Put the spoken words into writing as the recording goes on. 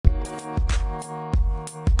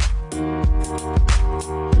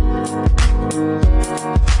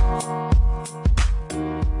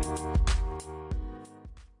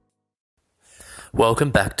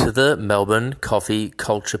Welcome back to the Melbourne Coffee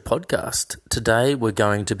Culture Podcast. Today we're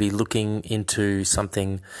going to be looking into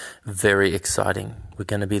something very exciting. We're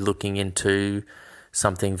going to be looking into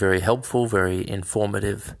something very helpful, very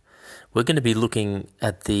informative. We're going to be looking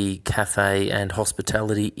at the cafe and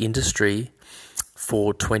hospitality industry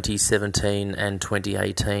for 2017 and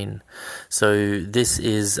 2018. So this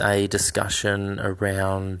is a discussion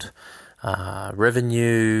around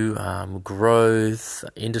revenue, growth,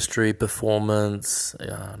 industry performance,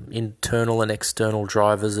 internal and external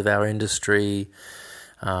drivers of our industry,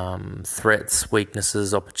 threats,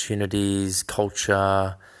 weaknesses, opportunities,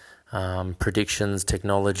 culture, predictions,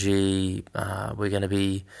 technology. We're going to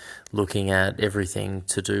be looking at everything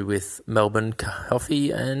to do with Melbourne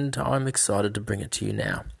coffee, and I'm excited to bring it to you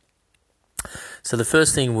now. So the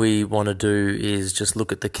first thing we want to do is just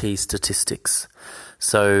look at the key statistics.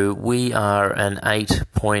 So we are an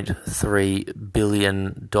 $8.3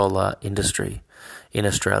 billion industry in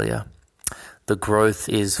Australia. The growth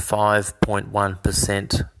is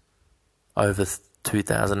 5.1% over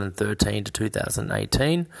 2013 to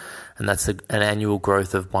 2018, and that's an annual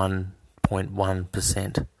growth of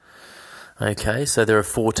 1.1%. Okay, so there are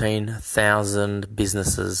 14,000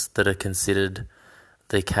 businesses that are considered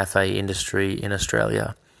the cafe industry in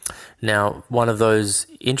Australia. Now, one of those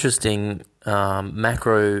interesting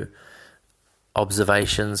macro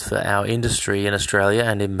observations for our industry in Australia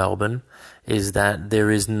and in Melbourne is that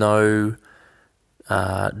there is no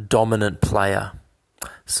dominant player.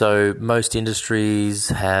 So most industries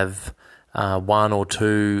have one or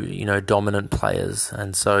two, dominant players,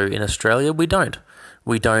 and so in Australia we don't.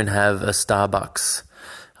 We don't have a Starbucks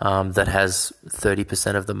that has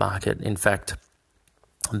 30% of the market. In fact,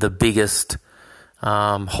 the biggest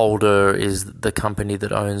holder is the company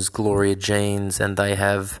that owns Gloria Jeans, and they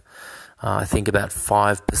have, I think, about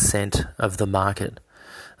 5% of the market.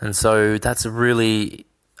 And so that's a really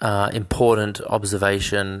important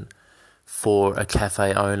observation for a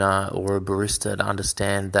cafe owner or a barista to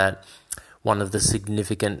understand that one of the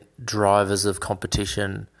significant drivers of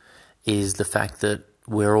competition is the fact that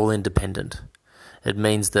we're all independent. It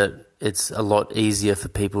means that it's a lot easier for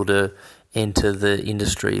people to enter the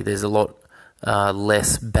industry. There's a lot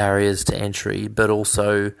less barriers to entry, but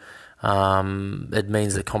also it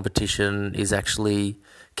means that competition is actually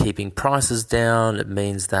keeping prices down. It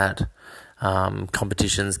means that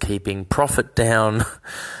competition's keeping profit down.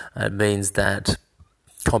 It means that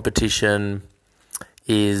competition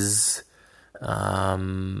is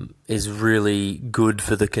really good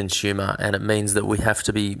for the consumer, and it means that we have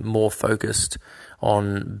to be more focused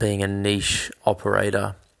on being a niche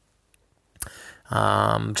operator.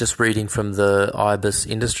 Just reading from the IBIS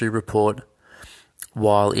industry report,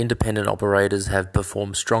 while independent operators have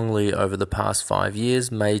performed strongly over the past 5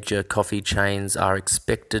 years, major coffee chains are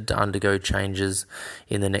expected to undergo changes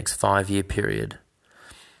in the next 5-year period.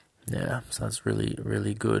 Yeah, so that's really,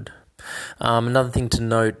 really good. Another thing to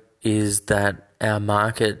note is that our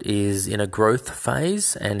market is in a growth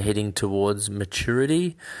phase and heading towards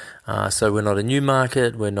maturity. So we're not a new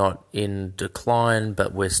market, we're not in decline,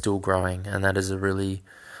 but we're still growing, and that is a really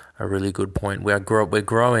good point. We're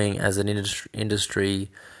growing as an industry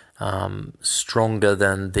stronger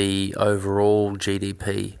than the overall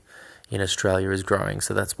GDP in Australia is growing.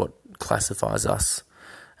 So that's what classifies us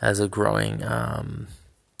as a growing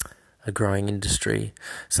industry.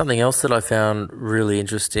 Something else that I found really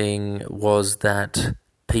interesting was that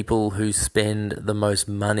people who spend the most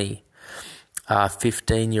money are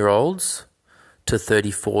 15-year-olds to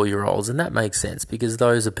 34-year-olds, and that makes sense because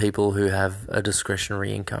those are people who have a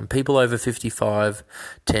discretionary income. People over 55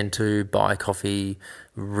 tend to buy coffee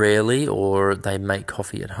rarely, or they make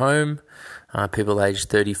coffee at home. People aged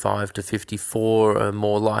 35 to 54 are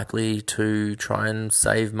more likely to try and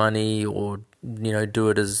save money or do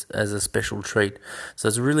it as a special treat. So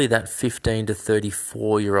it's really that 15 to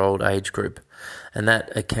 34-year-old age group, and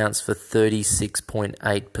that accounts for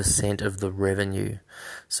 36.8% of the revenue.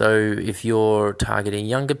 So if you're targeting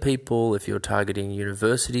younger people, if you're targeting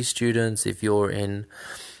university students, if you're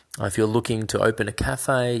looking to open a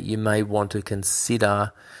cafe, you may want to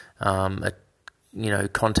consider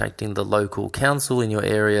contacting the local council in your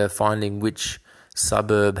area, finding which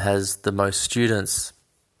suburb has the most students.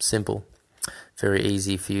 Simple. Very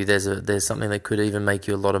easy for you. There's something that could even make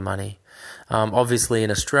you a lot of money. Obviously, in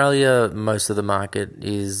Australia, most of the market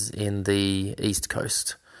is in the East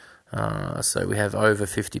Coast. So we have over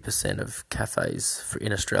 50% of cafes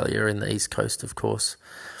in Australia in the East Coast, of course.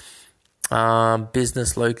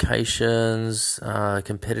 Business locations,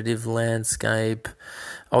 competitive landscape.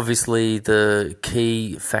 Obviously, the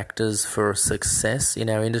key factors for success in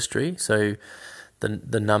our industry. So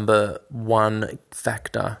the number one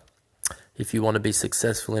factor if you want to be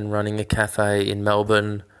successful in running a cafe in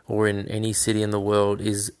Melbourne or in any city in the world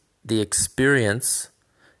is the experience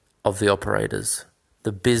of the operators,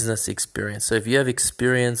 the business experience. So if you have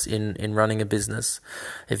experience in running a business,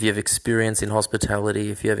 if you have experience in hospitality,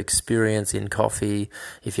 if you have experience in coffee,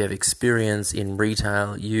 if you have experience in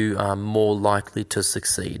retail, you are more likely to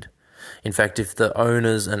succeed. In fact, if the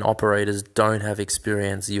owners and operators don't have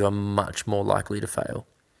experience, you are much more likely to fail.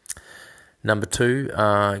 Number 2,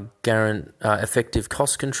 effective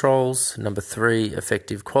cost controls. Number 3,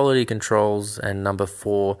 effective quality controls. And number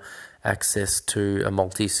 4, access to a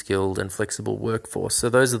multi-skilled and flexible workforce. So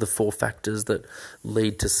those are the 4 factors that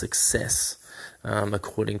lead to success,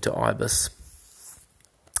 according to IBIS.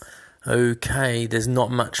 Okay, there's not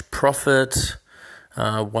much profit.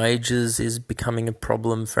 Wages is becoming a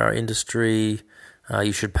problem for our industry.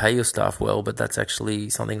 You should pay your staff well, but that's actually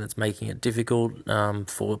something that's making it difficult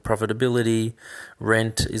for profitability.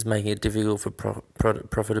 Rent is making it difficult for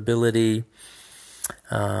profitability.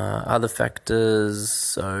 Other factors,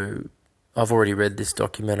 so I've already read this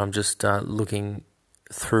document. I'm just looking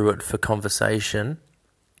through it for conversation.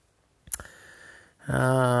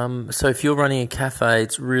 So if you're running a cafe,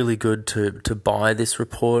 it's really good to buy this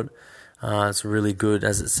report. It's really good.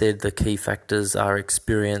 As it said, the key factors are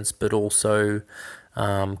experience, but also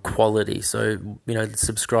quality. So,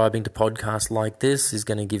 subscribing to podcasts like this is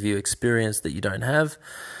going to give you experience that you don't have.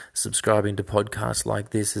 Subscribing to podcasts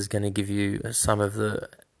like this is going to give you some of the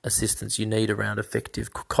assistance you need around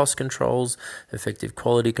effective cost controls, effective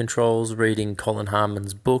quality controls. Reading Colin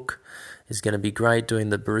Harmon's book is going to be great.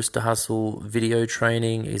 Doing the Barista Hustle video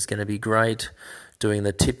training is going to be great. Doing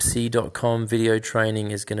the tipsy.com video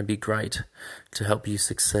training is going to be great to help you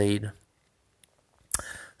succeed.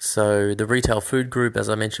 So the Retail Food Group, as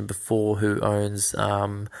I mentioned before, who owns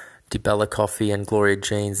DiBella Coffee and Gloria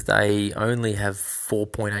Jeans, they only have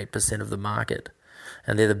 4.8% of the market,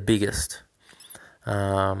 and they're the biggest.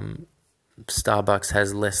 Starbucks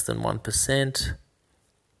has less than 1%.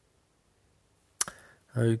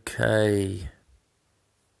 Okay.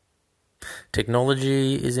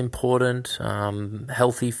 Technology is important.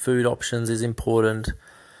 Healthy food options is important.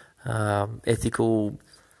 Ethical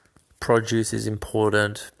produce is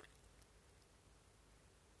important.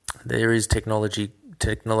 There is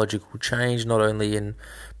technological change, not only in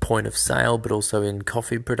point of sale, but also in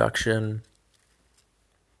coffee production.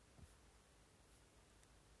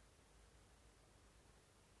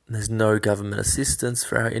 There's no government assistance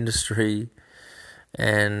for our industry.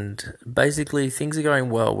 And basically, things are going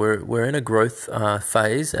well. We're in a growth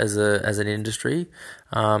phase as an industry.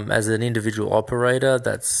 As an individual operator,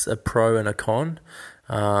 that's a pro and a con.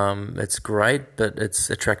 It's great, but it's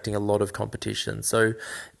attracting a lot of competition. So,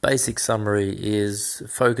 basic summary is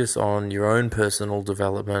focus on your own personal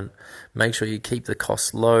development. Make sure you keep the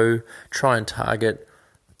costs low. Try and target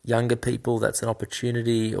younger people. That's an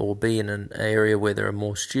opportunity, or be in an area where there are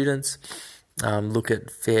more students. Look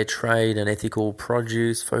at fair trade and ethical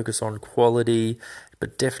produce, focus on quality,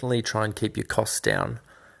 but definitely try and keep your costs down,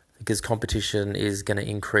 because competition is going to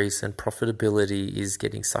increase and profitability is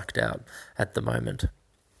getting sucked out at the moment.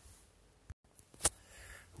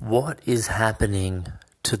 What is happening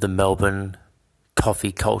to the Melbourne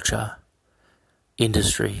coffee culture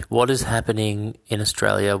industry? What is happening in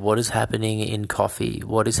Australia? What is happening in coffee?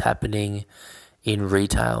 What is happening in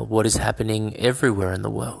retail? What is happening everywhere in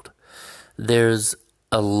the world? There's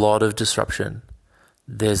a lot of disruption.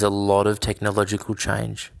 There's a lot of technological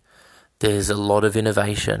change. There's a lot of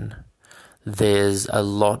innovation. There's a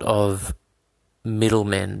lot of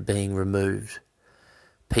middlemen being removed.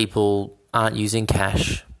 People aren't using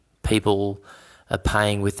cash. People are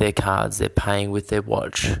paying with their cards. They're paying with their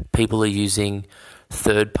watch. People are using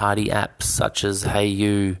third-party apps such as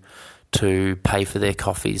HeyU to pay for their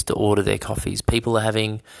coffees, to order their coffees. People are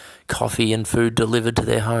having coffee and food delivered to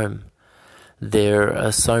their home. There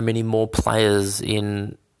are so many more players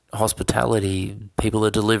in hospitality. People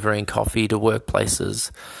are delivering coffee to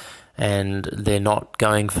workplaces, and they're not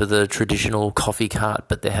going for the traditional coffee cart,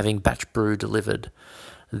 but they're having batch brew delivered.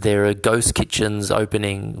 There are ghost kitchens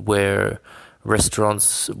opening where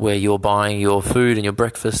restaurants where you're buying your food and your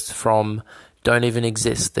breakfast from don't even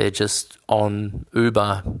exist. They're just on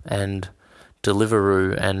Uber and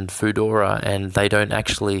Deliveroo and Foodora, and they don't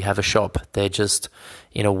actually have a shop. They're just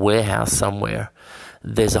in a warehouse somewhere.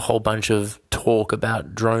 There's a whole bunch of talk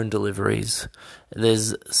about drone deliveries.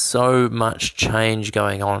 There's so much change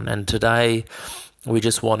going on, and today we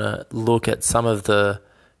just want to look at some of the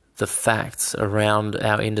facts around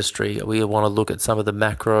our industry. We want to look at some of the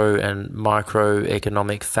macro and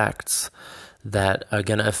microeconomic facts that are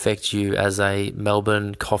going to affect you as a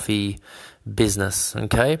Melbourne coffee business.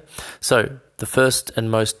 Okay, so the first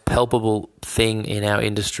and most palpable thing in our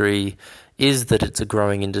industry is that it's a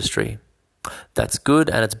growing industry. That's good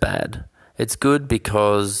and it's bad. It's good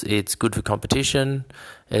because it's good for competition.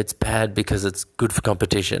 It's bad because it's good for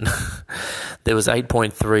competition. There was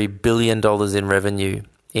 $8.3 billion in revenue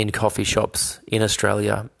in coffee shops in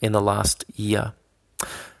Australia in the last year.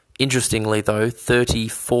 Interestingly though,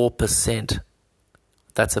 34%,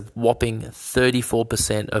 that's a whopping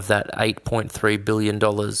 34% of that $8.3 billion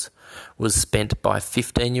was spent by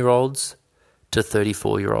 15-year-olds to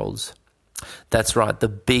 34-year-olds. That's right, the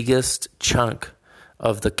biggest chunk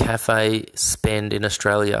of the cafe spend in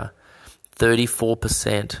Australia,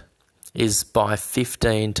 34%, is by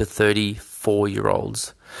 15 to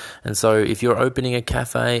 34-year-olds. And so if you're opening a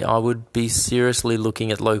cafe, I would be seriously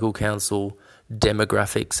looking at local council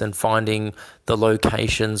demographics and finding the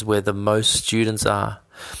locations where the most students are.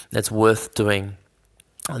 That's worth doing.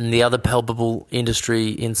 And the other palpable industry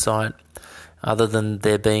insight, other than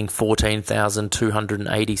there being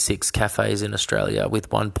 14,286 cafes in Australia with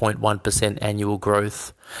 1.1% annual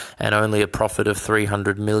growth and only a profit of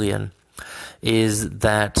 300 million, is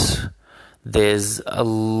that there's a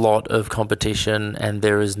lot of competition and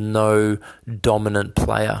there is no dominant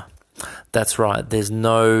player. That's right, there's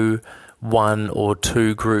no one or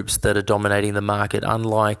two groups that are dominating the market.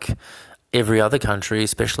 Unlike every other country,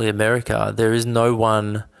 especially America, there is no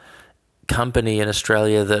one company in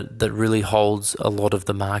Australia that really holds a lot of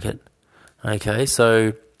the market. Okay,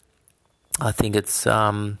 so I think it's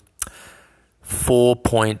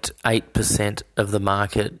 4.8% of the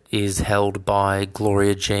market is held by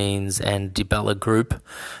Gloria Jeans and DiBella Group,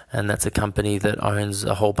 and that's a company that owns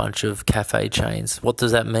a whole bunch of cafe chains. What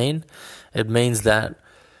does that mean? It means that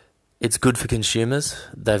it's good for consumers.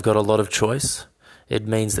 They've got a lot of choice. It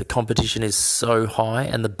means that competition is so high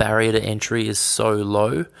and the barrier to entry is so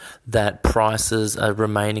low that prices are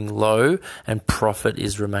remaining low and profit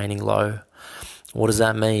is remaining low. What does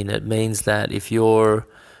that mean? It means that if you're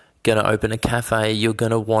going to open a cafe, you're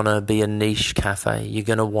going to want to be a niche cafe. You're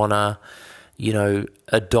going to want to,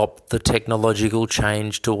 adopt the technological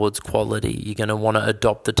change towards quality. You're going to want to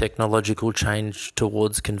adopt the technological change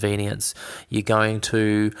towards convenience. You're going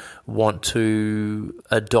to want to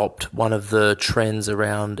adopt one of the trends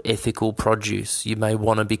around ethical produce. You may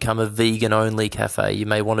want to become a vegan-only cafe. You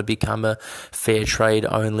may want to become a fair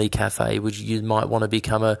trade-only cafe, which you might want to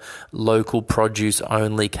become a local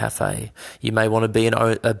produce-only cafe. You may want to be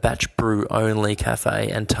a batch brew-only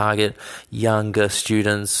cafe and target younger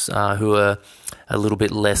students who are a little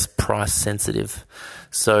bit less price sensitive.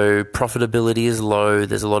 So profitability is low.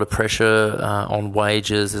 There's a lot of pressure on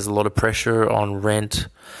wages. There's a lot of pressure on rent.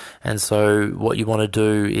 And so what you want to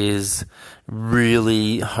do is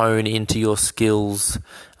really hone into your skills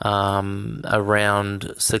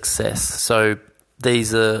around success. So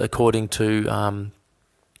these are, according to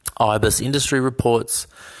IBIS industry reports,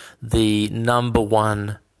 the number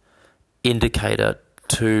one indicator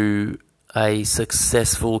to a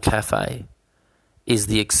successful cafe is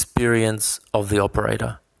the experience of the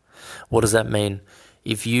operator. What does that mean?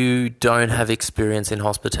 If you don't have experience in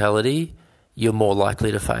hospitality, you're more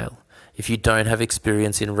likely to fail. If you don't have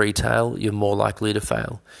experience in retail, you're more likely to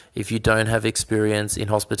fail. If you don't have experience in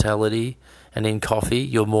hospitality and in coffee,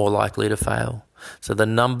 you're more likely to fail. So the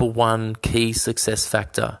number one key success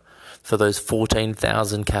factor for those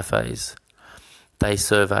 14,000 cafes they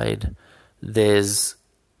surveyed, there's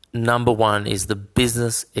number one is the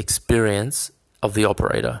business experience of the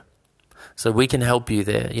operator. So we can help you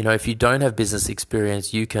there. If you don't have business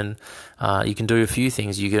experience, you can do a few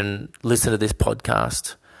things. You can listen to this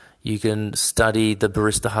podcast. You can study the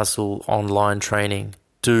Barista Hustle online training.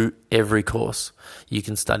 Do every course. You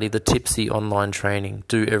can study the Tipsy online training.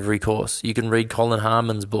 Do every course. You can read Colin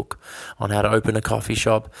Harmon's book on how to open a coffee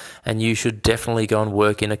shop, and you should definitely go and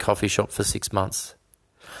work in a coffee shop for 6 months,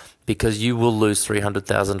 because you will lose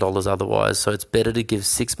 $300,000 otherwise. So it's better to give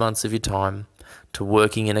 6 months of your time to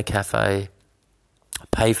working in a cafe,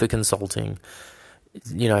 pay for consulting.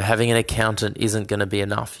 Having an accountant isn't going to be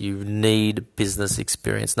enough. You need business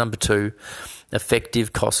experience. Number two,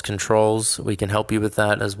 effective cost controls. We can help you with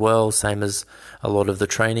that as well, same as a lot of the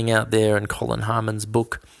training out there, and Colin Harmon's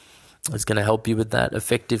book is going to help you with that.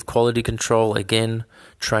 Effective quality control, again,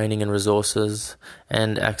 training and resources,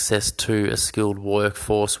 and access to a skilled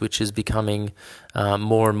workforce, which is becoming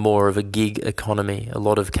more and more of a gig economy. A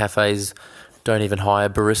lot of cafes don't even hire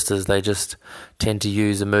baristas. They just tend to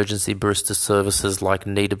use emergency barista services like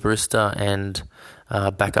Need a Barista and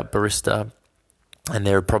Backup Barista, and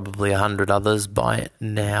there are probably 100 others by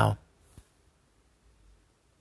now.